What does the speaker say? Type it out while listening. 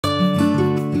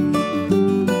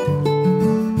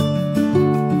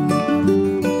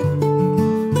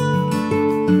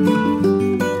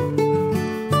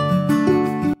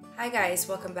guys,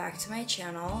 welcome back to my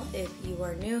channel. If you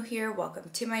are new here,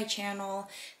 welcome to my channel.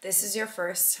 This is your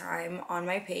first time on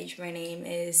my page. My name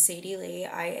is Sadie Lee.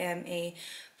 I am a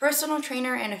personal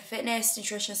trainer and a fitness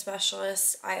nutrition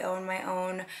specialist. I own my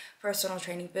own personal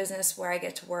training business where I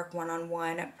get to work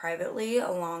one-on-one privately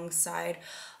alongside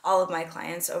all of my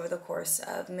clients. Over the course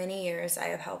of many years, I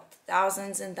have helped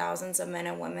thousands and thousands of men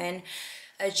and women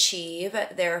achieve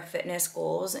their fitness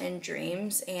goals and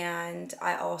dreams. And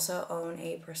I also own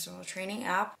a personal training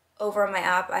app. Over on my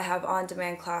app, I have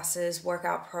on-demand classes,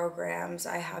 workout programs,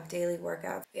 I have daily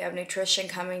workouts. We have nutrition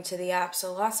coming to the app,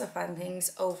 so lots of fun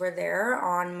things over there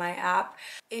on my app.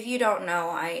 If you don't know,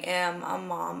 I am a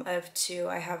mom of two.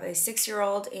 I have a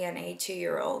 6-year-old and a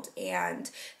 2-year-old.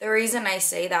 And the reason I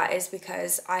say that is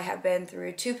because I have been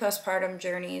through 2 postpartum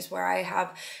journeys where I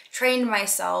have trained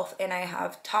myself and I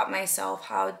have taught myself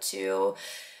how to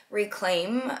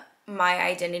reclaim my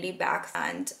identity back,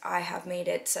 and I have made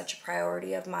it such a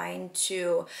priority of mine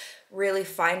to really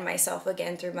find myself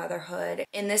again through motherhood.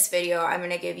 In this video, I'm going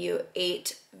to give you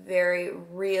 8 very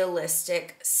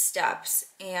realistic steps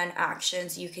and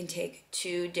actions you can take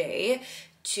today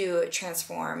to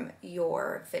transform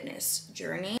your fitness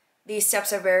journey. These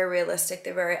steps are very realistic,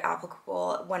 they're very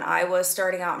applicable. When I was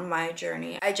starting out in my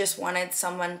journey, I just wanted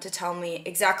someone to tell me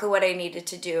exactly what I needed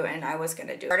to do, and I was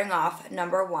gonna do it. Starting off,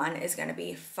 number 1 is gonna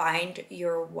be find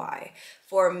your why.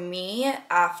 For me,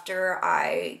 after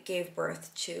I gave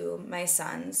birth to my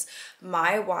sons,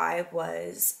 my why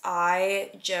was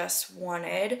I just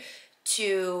wanted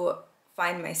to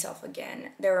find myself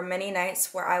again. There were many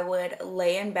nights where I would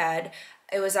lay in bed.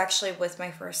 It was actually with my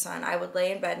first son. I would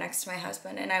lay in bed next to my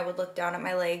husband and I would look down at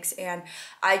my legs, and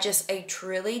I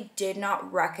truly did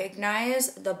not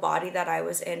recognize the body that I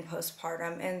was in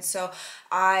postpartum. And so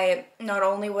not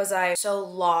only was I so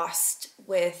lost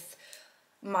with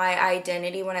my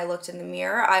identity when I looked in the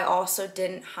mirror, I also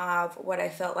didn't have what I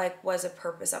felt like was a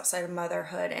purpose outside of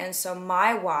motherhood. And so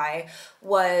my why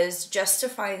was just to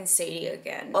find Sadie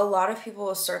again. A lot of people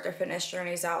will start their fitness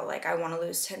journeys out like, I want to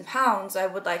lose 10 pounds. I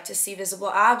would like to see visible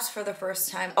abs for the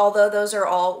first time. Although those are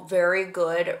all very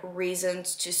good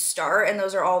reasons to start, and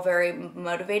those are all very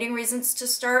motivating reasons to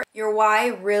start, your why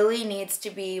really needs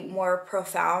to be more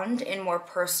profound and more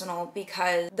personal,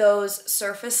 because those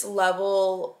surface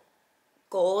level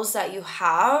goals that you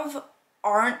have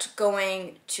aren't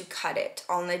going to cut it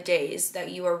on the days that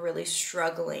you are really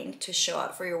struggling to show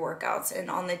up for your workouts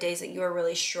and on the days that you are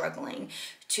really struggling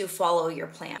to follow your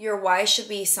plan. Your why should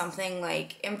be something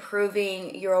like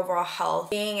improving your overall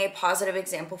health, being a positive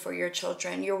example for your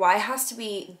children. Your why has to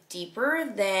be deeper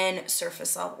than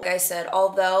surface level. Like I said,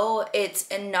 although it's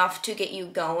enough to get you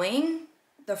going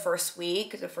the first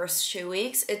week, the first 2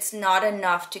 weeks, it's not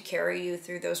enough to carry you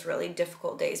through those really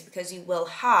difficult days, because you will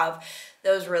have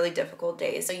those really difficult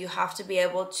days. So you have to be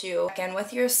able to check in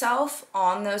with yourself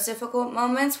on those difficult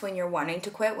moments when you're wanting to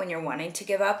quit, when you're wanting to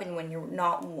give up, and when you're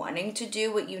not wanting to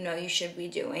do what you know you should be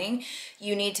doing.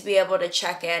 You need to be able to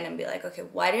check in and be like, okay,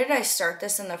 why did I start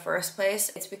this in the first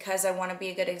place? It's because I want to be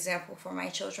a good example for my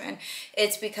children.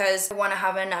 It's because I want to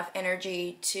have enough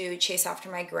energy to chase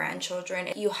after my grandchildren.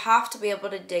 You have to be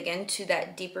able to dig into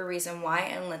that deeper reason why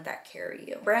and let that carry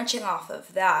you. Branching off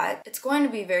of that, it's going to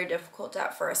be very difficult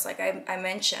at first. Like I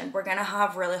mentioned, we're gonna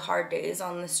have really hard days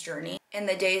on this journey, and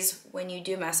the days when you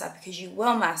do mess up, because you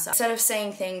will mess up. Instead of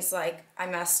saying things like, I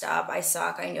messed up, I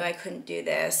suck, I knew I couldn't do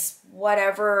this,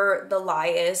 whatever the lie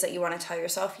is that you want to tell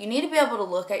yourself, you need to be able to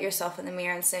look at yourself in the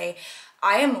mirror and say,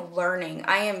 I am learning,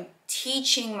 I am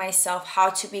teaching myself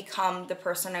how to become the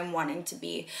person I'm wanting to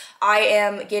be. I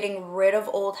am getting rid of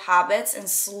old habits and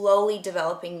slowly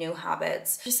developing new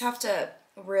habits. You just have to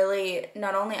really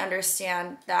not only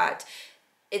understand that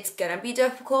it's gonna be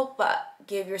difficult, but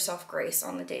give yourself grace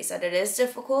on the days that it is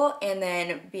difficult, and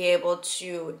then be able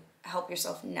to help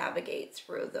yourself navigate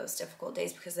through those difficult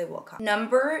days, because they will come.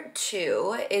 Number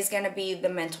 2 is gonna be the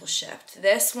mental shift.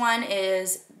 This one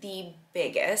is the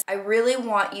biggest. I really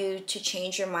want you to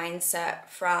change your mindset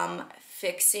from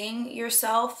fixing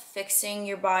yourself, fixing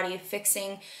your body,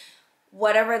 fixing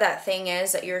whatever that thing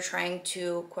is that you're trying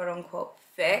to quote unquote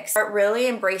fix, but really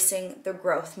embracing the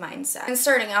growth mindset. And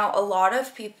starting out, a lot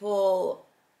of people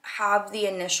have the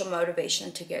initial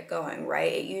motivation to get going,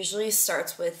 right? It usually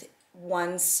starts with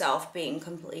oneself being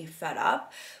completely fed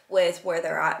up with where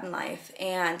they're at in life,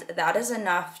 and that is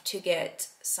enough to get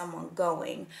someone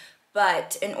going.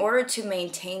 But in order to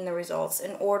maintain the results,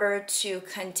 in order to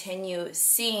continue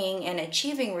seeing and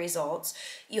achieving results,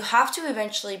 you have to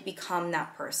eventually become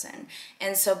that person.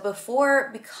 And so before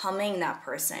becoming that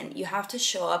person, you have to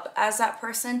show up as that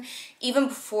person, even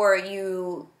before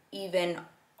you even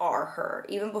are her,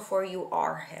 even before you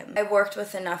are him. I've worked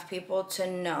with enough people to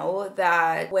know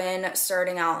that when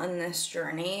starting out in this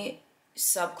journey,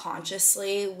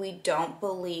 subconsciously we don't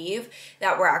believe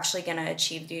that we're actually going to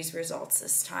achieve these results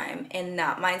this time, and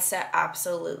that mindset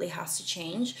absolutely has to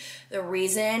change. The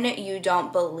reason you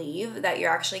don't believe that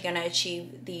you're actually going to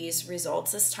achieve these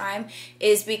results this time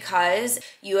is because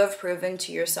you have proven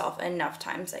to yourself enough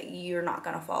times that you're not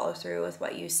going to follow through with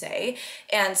what you say,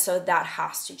 and so that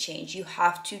has to change. You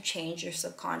have to change your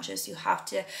subconscious. You have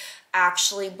to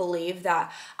actually believe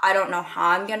that I don't know how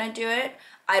I'm going to do it.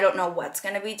 I don't know what's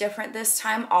going to be different this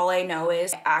time. All I know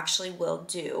is I actually will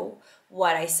do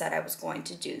what I said I was going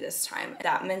to do this time.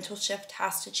 That mental shift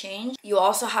has to change. You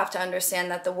also have to understand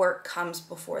that the work comes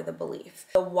before the belief.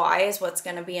 The why is what's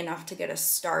going to be enough to get us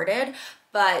started,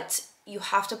 but you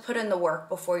have to put in the work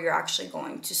before you're actually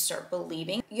going to start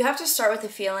believing. You have to start with the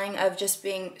feeling of just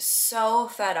being so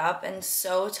fed up and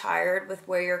so tired with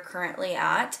where you're currently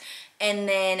at. And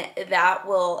then that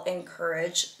will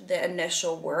encourage the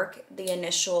initial work, the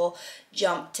initial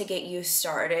jump to get you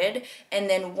started. And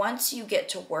then once you get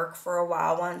to work for a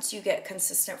while, once you get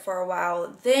consistent for a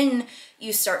while, then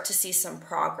you start to see some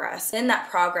progress. Then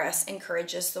that progress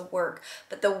encourages the work,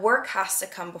 but the work has to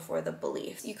come before the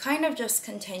belief. You kind of just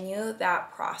continue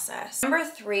that process. Number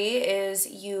 3 is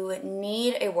you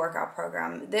need a workout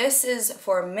program. This is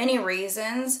for many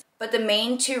reasons, but the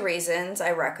main 2 reasons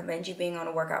I recommend you being on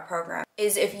a workout program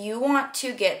is if you want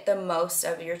to get the most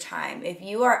of your time, if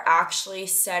you are actually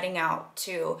setting out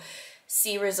to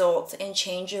see results and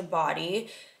change your body,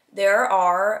 there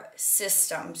are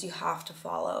systems you have to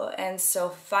follow. And so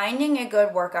finding a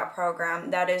good workout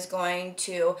program that is going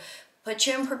to put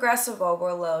you in progressive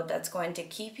overload, that's going to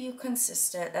keep you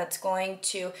consistent, that's going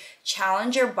to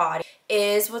challenge your body,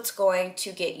 is what's going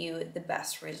to get you the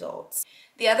best results.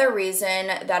 The other reason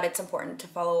that it's important to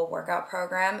follow a workout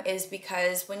program is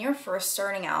because when you're first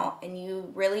starting out and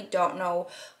you really don't know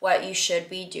what you should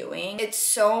be doing, it's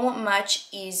so much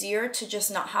easier to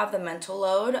just not have the mental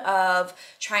load of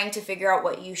trying to figure out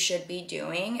what you should be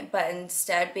doing, but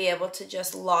instead be able to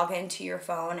just log into your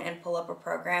phone and pull up a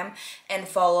program and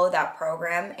follow that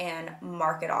program and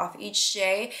mark it off each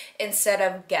day instead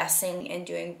of guessing and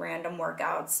doing random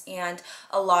workouts. And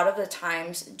a lot of the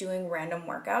times doing random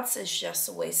workouts is just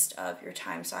a waste of your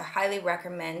time. So I highly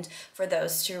recommend, for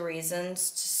those 2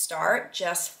 reasons, to start,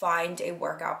 just find a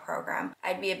workout program.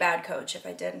 I'd be a bad coach if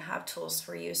I didn't have tools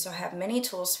for you. So I have many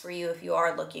tools for you if you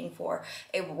are looking for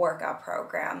a workout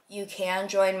program. You can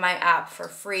join my app for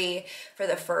free for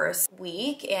the first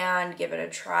week and give it a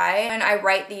try. When I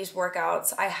write these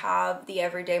workouts, I have the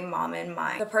everyday mom in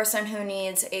mind, the person who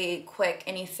needs a quick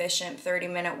and efficient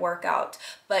 30-minute workout,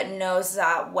 but knows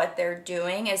that what they're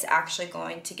doing is actually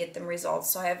going to get them results.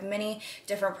 So I have many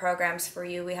different programs for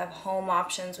you. We have home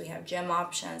options, we have gym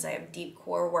options, I have deep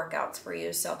core workouts for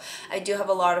you. So I do have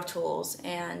a lot of tools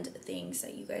and things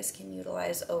that you guys can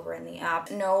utilize over in the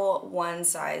app. No one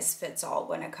size fits all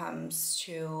when it comes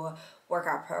to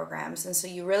workout programs, and so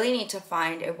you really need to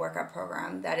find a workout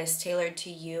program that is tailored to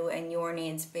you and your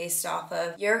needs based off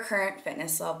of your current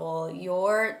fitness level,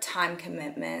 your time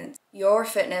commitment, your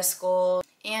fitness goals,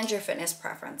 and your fitness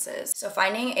preferences. So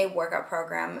finding a workout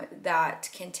program that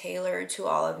can tailor to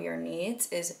all of your needs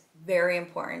is very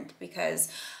important,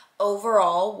 because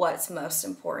overall, what's most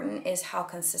important is how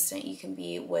consistent you can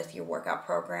be with your workout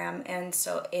program. And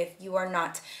so if you are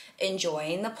not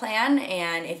enjoying the plan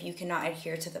and if you cannot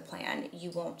adhere to the plan, you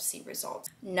won't see results.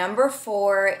 Number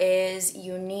 4 is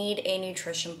you need a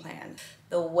nutrition plan.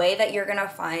 The way that you're gonna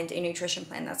find a nutrition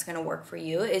plan that's gonna work for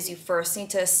you is you first need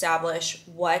to establish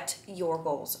what your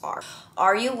goals are.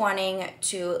 Are you wanting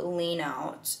to lean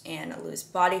out and lose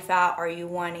body fat? Are you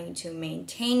wanting to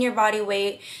maintain your body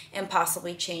weight and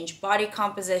possibly change body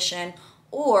composition?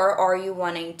 Or are you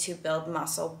wanting to build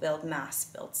muscle, build mass,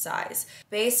 build size?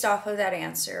 Based off of that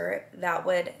answer, that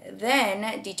would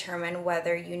then determine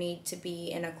whether you need to be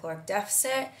in a caloric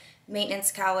deficit,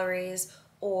 maintenance calories,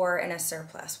 or in a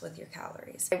surplus with your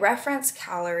calories. I reference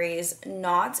calories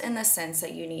not in the sense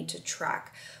that you need to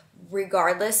track.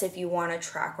 Regardless if you want to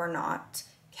track or not,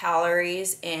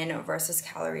 calories in versus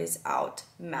calories out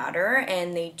matter,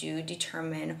 and they do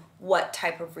determine what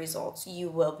type of results you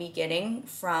will be getting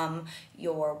from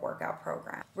your workout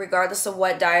program. Regardless of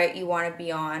what diet you want to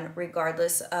be on,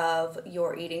 regardless of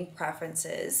your eating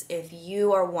preferences, if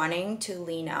you are wanting to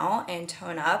lean out and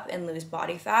tone up and lose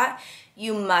body fat,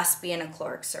 you must be in a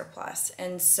caloric surplus.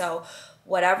 And so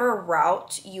whatever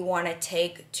route you want to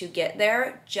take to get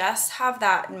there, just have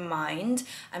that in mind.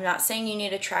 I'm not saying you need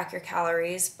to track your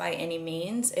calories by any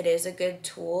means. It is a good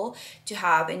tool to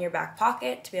have in your back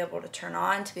pocket, to be able to turn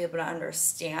on, to be able to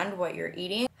understand what you're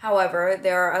eating. However,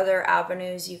 there are other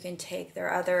avenues you can take. There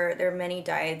are many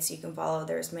diets you can follow.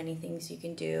 There's many things you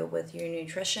can do with your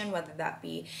nutrition, whether that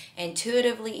be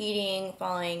intuitively eating,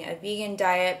 following a vegan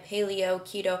diet, paleo,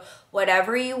 keto,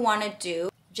 whatever you want to do.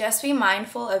 Just be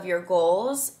mindful of your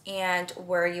goals and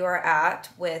where you are at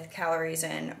with calories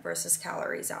in versus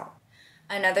calories out.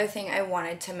 Another thing I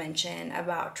wanted to mention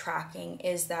about tracking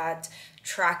is that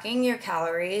tracking your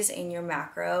calories and your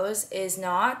macros is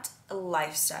not a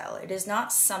lifestyle. It is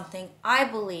not something I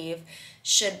believe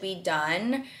should be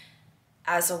done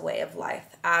as a way of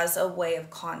life, as a way of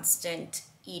constant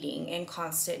eating and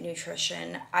constant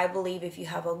nutrition. I believe if you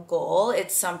have a goal,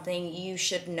 it's something you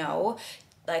should know,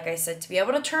 like I said, to be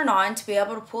able to turn on, to be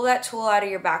able to pull that tool out of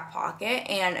your back pocket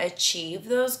and achieve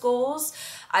those goals.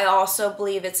 I also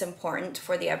believe it's important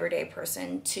for the everyday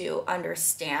person to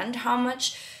understand how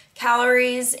much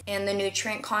calories and the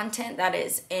nutrient content that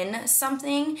is in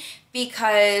something,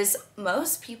 because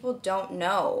most people don't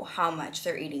know how much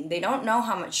they're eating. They don't know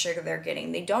how much sugar they're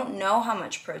getting. They don't know how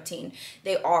much protein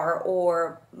they are,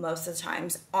 or most of the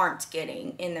times aren't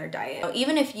getting in their diet.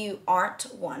 Even if you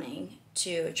aren't wanting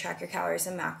to track your calories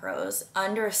and macros,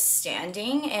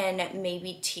 understanding and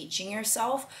maybe teaching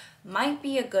yourself might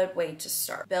be a good way to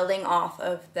start. Building off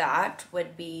of that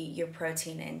would be your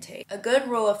protein intake. A good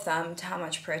rule of thumb to how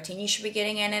much protein you should be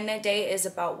getting in a day is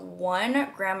about 1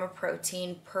 gram of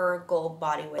protein per goal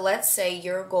body weight. Let's say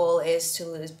your goal is to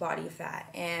lose body fat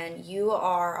and you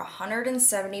are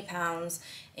 170 pounds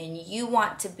and you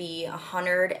want to be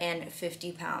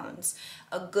 150 pounds.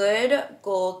 A good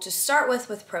goal to start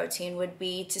with protein would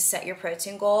be to set your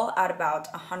protein goal at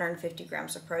about 150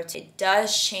 grams of protein. It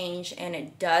does change and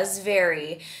it does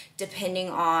vary depending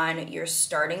on your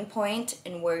starting point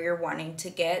and where you're wanting to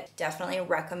get. Definitely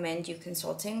recommend you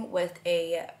consulting with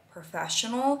a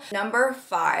professional. Number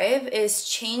 5 is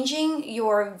changing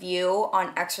your view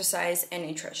on exercise and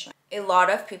nutrition. A lot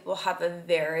of people have a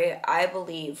very, I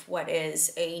believe, what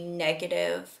is a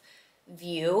negative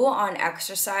view on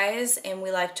exercise, and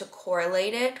we like to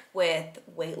correlate it with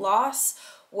weight loss,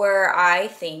 where I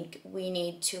think we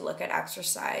need to look at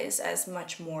exercise as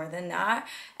much more than that.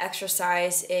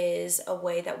 Exercise is a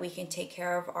way that we can take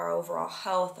care of our overall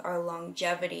health, our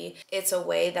longevity. It's a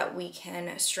way that we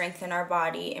can strengthen our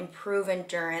body, improve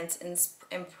endurance, and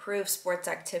improve sports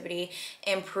activity,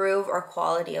 improve our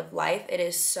quality of life. It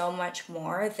is so much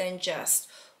more than just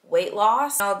weight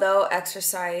loss. Although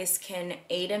exercise can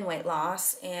aid in weight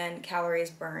loss and calories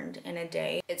burned in a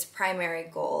day, its primary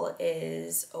goal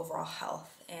is overall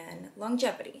health and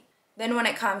longevity. Then when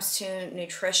it comes to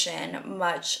nutrition,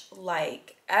 much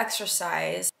like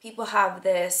exercise, people have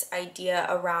this idea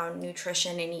around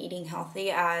nutrition and eating healthy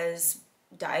as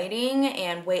dieting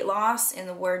and weight loss, and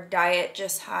the word diet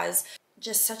just has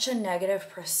such a negative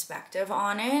perspective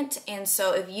on it. And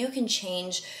so if you can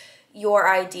change your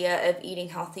idea of eating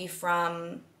healthy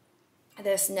from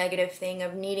this negative thing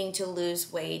of needing to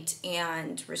lose weight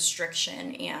and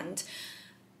restriction and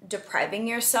depriving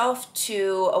yourself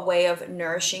to a way of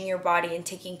nourishing your body and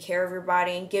taking care of your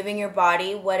body and giving your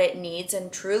body what it needs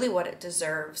and truly what it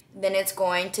deserves, then it's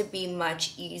going to be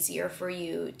much easier for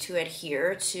you to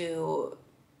adhere to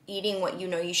eating what you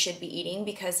know you should be eating,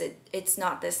 because it's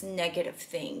not this negative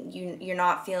thing. You're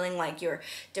not feeling like you're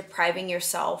depriving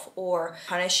yourself or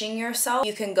punishing yourself.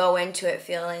 You can go into it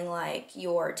feeling like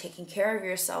you're taking care of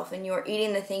yourself and you're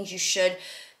eating the things you should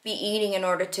be eating in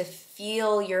order to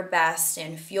feel your best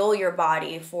and fuel your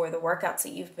body for the workouts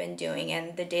that you've been doing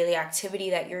and the daily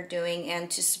activity that you're doing,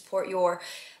 and to support your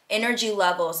energy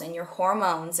levels and your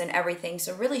hormones and everything.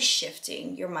 So really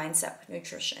shifting your mindset with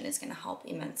nutrition is going to help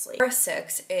immensely. Number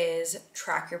 6 is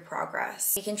track your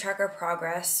progress. You can track our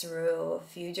progress through a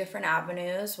few different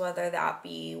avenues, whether that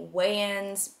be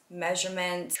weigh-ins,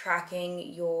 measurements,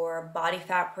 tracking your body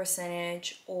fat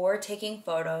percentage, or taking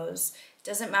photos.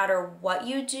 Doesn't matter what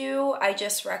you do, I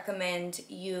just recommend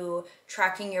you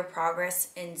tracking your progress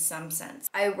in some sense.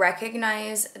 I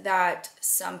recognize that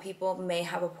some people may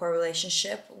have a poor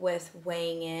relationship with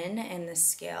weighing in and the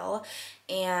scale,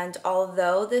 and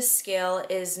although the scale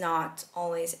is not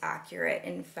always accurate,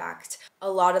 in fact, a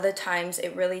lot of the times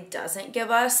it really doesn't give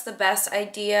us the best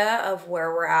idea of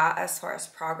where we're at as far as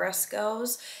progress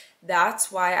goes.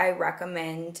 That's why I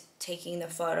recommend taking the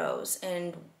photos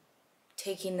and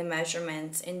taking the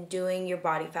measurements and doing your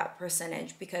body fat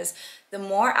percentage, because the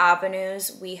more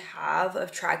avenues we have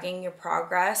of tracking your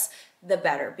progress, the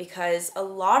better. Because a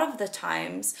lot of the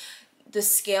times The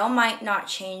scale might not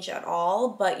change at all,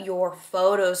 but your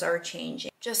photos are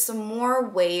changing. Just the more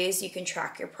ways you can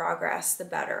track your progress, the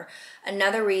better.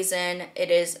 Another reason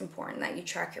it is important that you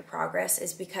track your progress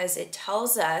is because it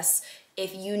tells us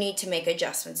if you need to make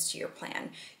adjustments to your plan.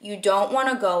 You don't want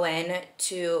to go in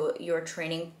to your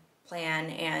training plan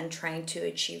and trying to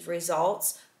achieve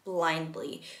results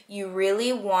blindly. You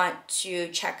really want to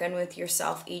check in with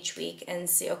yourself each week and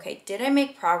see, okay, did I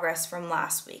make progress from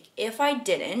last week? If I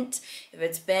didn't, if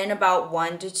it's been about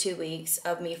 1 to 2 weeks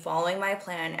of me following my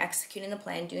plan, executing the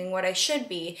plan, doing what I should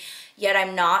be, yet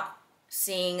I'm not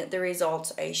seeing the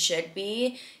results I should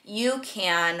be, you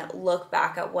can look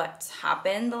back at what's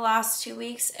happened the last 2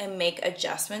 weeks and make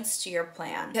adjustments to your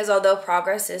plan. Because although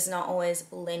progress is not always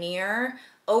linear,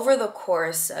 over the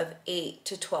course of 8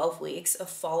 to 12 weeks of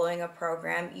following a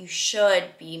program, you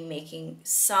should be making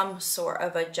some sort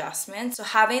of adjustment. So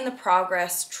having the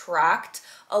progress tracked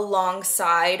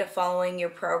alongside following your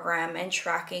program and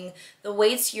tracking the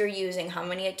weights you're using, how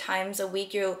many times a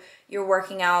week you're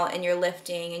working out and you're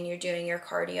lifting and you're doing your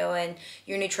cardio and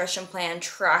your nutrition plan,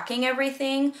 tracking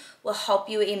everything will help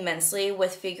you immensely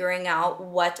with figuring out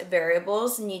what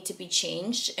variables need to be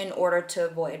changed in order to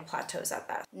avoid plateaus at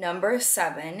best. Number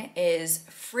 7 is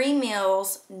free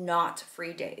meals, not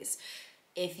free days.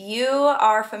 If you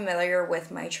are familiar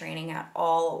with my training at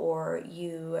all, or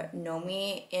you know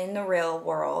me in the real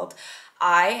world,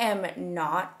 I am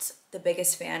not the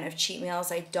biggest fan of cheat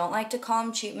meals. I don't like to call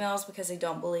them cheat meals because I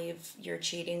don't believe you're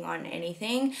cheating on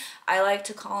anything. I like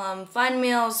to call them fun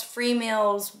meals, free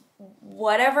meals,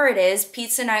 whatever it is,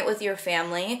 pizza night with your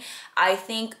family. I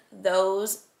think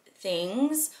those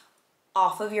things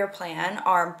off of your plan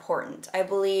are important. I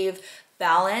believe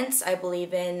balance. I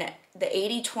believe in the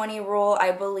 80-20 rule.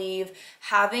 I believe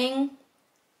having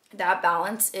that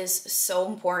balance is so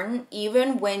important,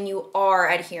 even when you are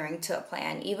adhering to a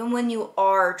plan, even when you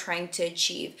are trying to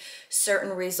achieve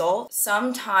certain results.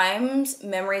 Sometimes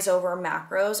memories over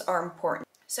macros are important.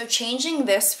 So changing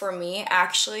this for me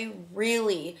actually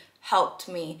really helped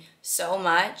me so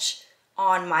much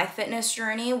on my fitness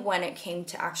journey when it came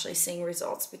to actually seeing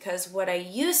results. Because what I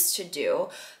used to do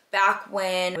back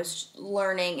when I was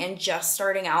learning and just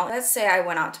starting out, let's say I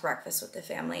went out to breakfast with the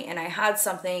family and I had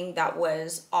something that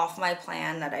was off my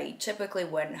plan that I typically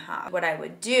wouldn't have. What I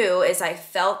would do is I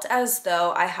felt as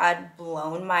though I had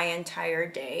blown my entire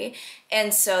day.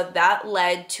 And so that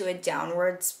led to a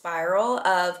downward spiral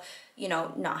of, you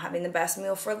know, not having the best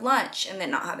meal for lunch and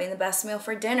then not having the best meal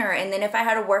for dinner. And then if I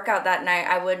had a workout that night,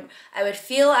 I would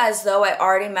feel as though I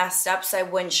already messed up, so I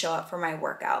wouldn't show up for my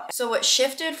workout. So what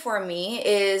shifted for me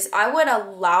is I would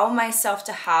allow myself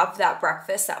to have that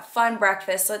breakfast, that fun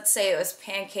breakfast. Let's say it was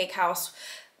Pancake House,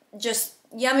 just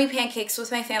yummy pancakes with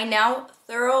my family. I now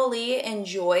thoroughly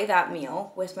enjoy that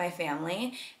meal with my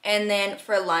family. And then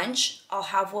for lunch, I'll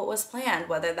have what was planned,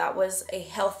 whether that was a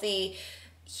healthy,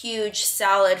 huge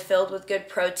salad filled with good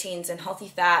proteins and healthy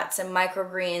fats and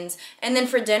microgreens. And then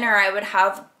for dinner, I would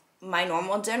have my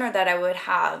normal dinner that I would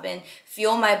have and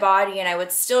fuel my body, and I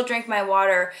would still drink my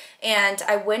water, and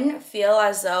I wouldn't feel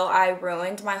as though I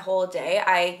ruined my whole day.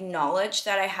 I acknowledged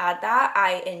that I had that.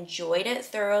 I enjoyed it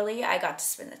thoroughly. I got to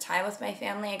spend the time with my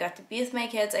family. I got to be with my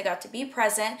kids. I got to be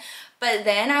present. But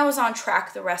then I was on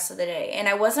track the rest of the day, and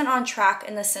I wasn't on track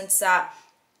in the sense that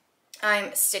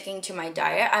I'm sticking to my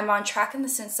diet. I'm on track in the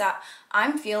sense that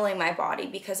I'm feeling my body,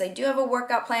 because I do have a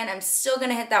workout plan. I'm still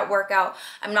gonna hit that workout.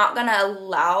 I'm not gonna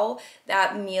allow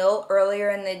that meal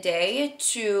earlier in the day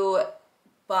to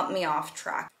bump me off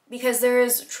track, because there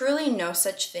is truly no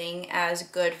such thing as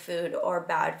good food or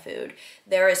bad food.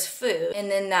 There is food, and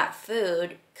then that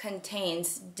food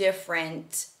contains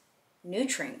different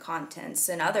nutrient contents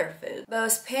and other foods.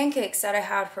 Those pancakes that I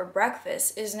had for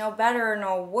breakfast is no better or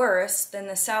no worse than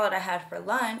the salad I had for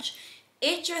lunch.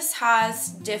 It just has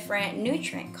different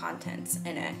nutrient contents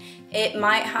in it. It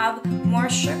might have more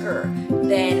sugar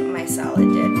than my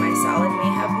salad did. My salad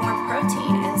may have more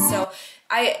protein. And so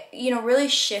I, really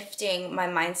shifting my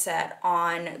mindset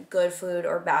on good food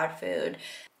or bad food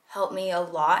helped me a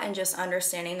lot, and just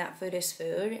understanding that food is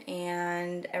food,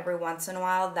 and every once in a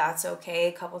while that's okay.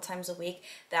 A couple times a week,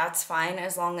 that's fine,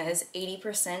 as long as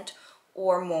 80%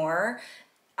 or more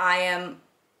I am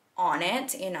on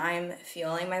it and I'm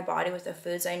fueling my body with the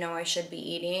foods I know I should be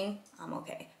eating. I'm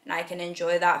okay, and I can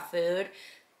enjoy that food,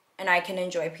 and I can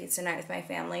enjoy pizza night with my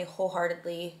family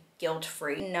wholeheartedly,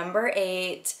 guilt-free. Number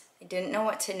 8, I didn't know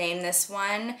what to name this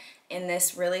one, and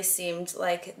this really seemed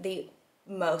like the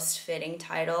most fitting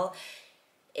title,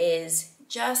 is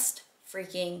just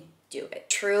freaking do it.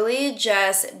 Truly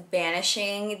just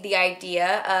banishing the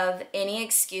idea of any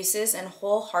excuses and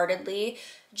wholeheartedly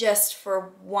just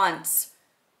for once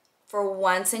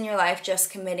in your life,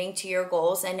 just committing to your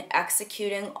goals and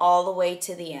executing all the way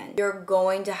to the end. You're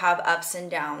going to have ups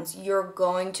and downs. You're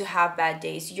going to have bad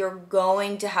days. You're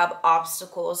going to have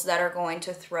obstacles that are going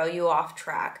to throw you off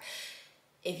track.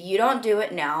 If you don't do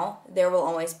it now, there will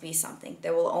always be something.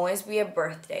 There will always be a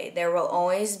birthday. There will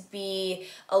always be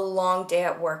a long day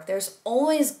at work. There's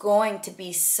always going to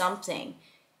be something.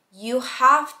 You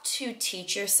have to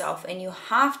teach yourself and you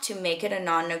have to make it a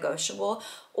non-negotiable,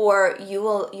 or you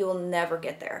will never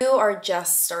get there. You are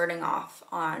just starting off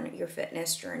on your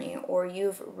fitness journey, or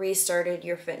you've restarted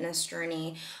your fitness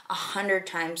journey 100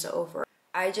 times over.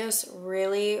 I just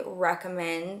really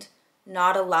recommend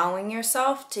not allowing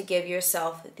yourself to give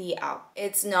yourself the out.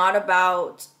 It's not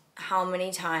about how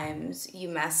many times you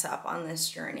mess up on this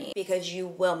journey, because you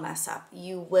will mess up.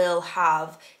 You will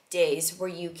have days where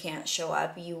you can't show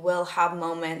up. You will have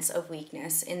moments of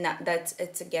weakness, and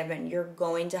it's a given. You're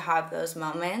going to have those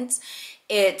moments.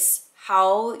 It's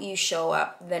how you show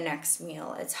up the next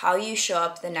meal. It's how you show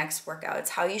up the next workout.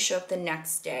 It's how you show up the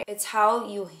next day. It's how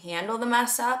you handle the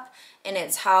mess up, and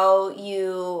it's how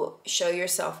you show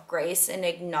yourself grace and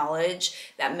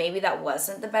acknowledge that maybe that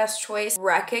wasn't the best choice.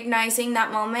 Recognizing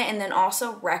that moment, and then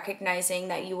also recognizing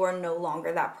that you are no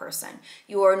longer that person.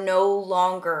 You are no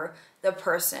longer the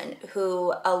person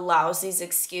who allows these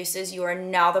excuses. You are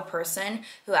now the person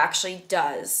who actually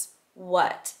does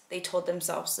what they told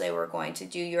themselves they were going to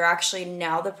do. You're actually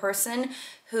now the person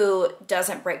who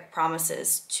doesn't break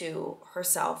promises to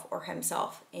herself or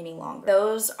himself any longer.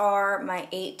 Those are my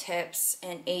 8 tips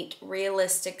and 8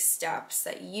 realistic steps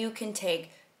that you can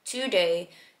take today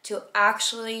to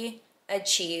actually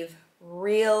achieve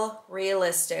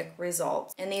realistic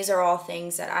results. And these are all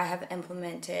things that I have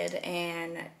implemented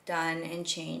and done and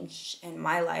changed in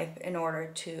my life in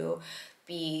order to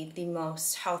be the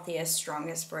most healthiest,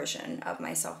 strongest version of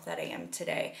myself that I am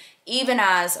today. Even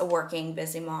as a working,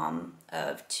 busy mom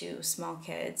of 2 small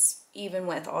kids, even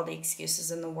with all the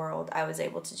excuses in the world, I was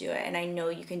able to do it, and I know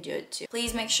you can do it too.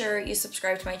 Please make sure you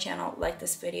subscribe to my channel, like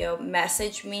this video,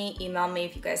 message me, email me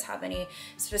if you guys have any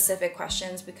specific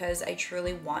questions, because I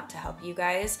truly want to help you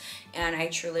guys, and I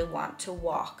truly want to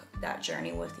walk that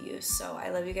journey with you. So I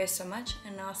love you guys so much,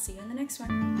 and I'll see you in the next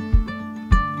one.